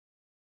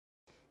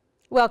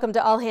Welcome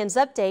to All Hands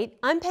Update.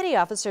 I'm Petty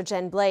Officer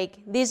Jen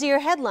Blake. These are your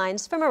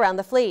headlines from around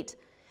the fleet.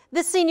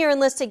 The Senior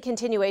Enlisted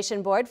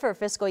Continuation Board for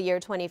fiscal year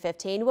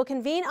 2015 will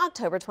convene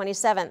October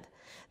 27th.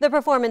 The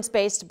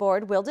performance-based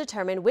board will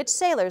determine which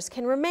sailors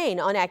can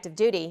remain on active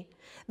duty.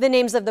 The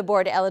names of the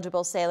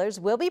board-eligible sailors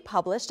will be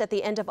published at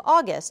the end of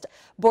August.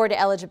 Board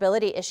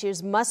eligibility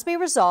issues must be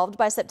resolved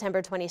by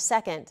September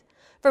 22nd.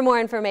 For more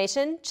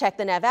information, check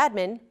the NAV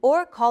admin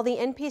or call the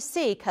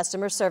NPC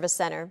Customer Service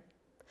Center.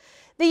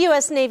 The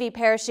U.S. Navy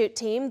parachute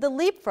team, the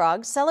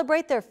Leapfrogs,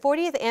 celebrate their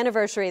 40th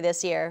anniversary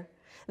this year.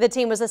 The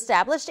team was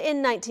established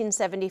in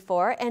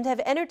 1974 and have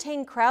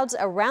entertained crowds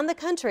around the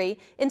country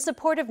in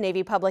support of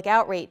Navy public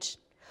outreach.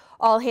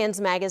 All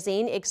Hands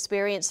magazine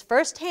experienced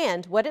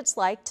firsthand what it's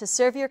like to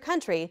serve your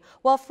country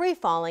while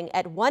free-falling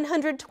at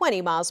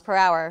 120 miles per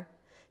hour.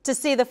 To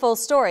see the full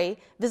story,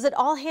 visit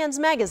All Hands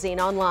magazine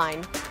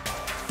online.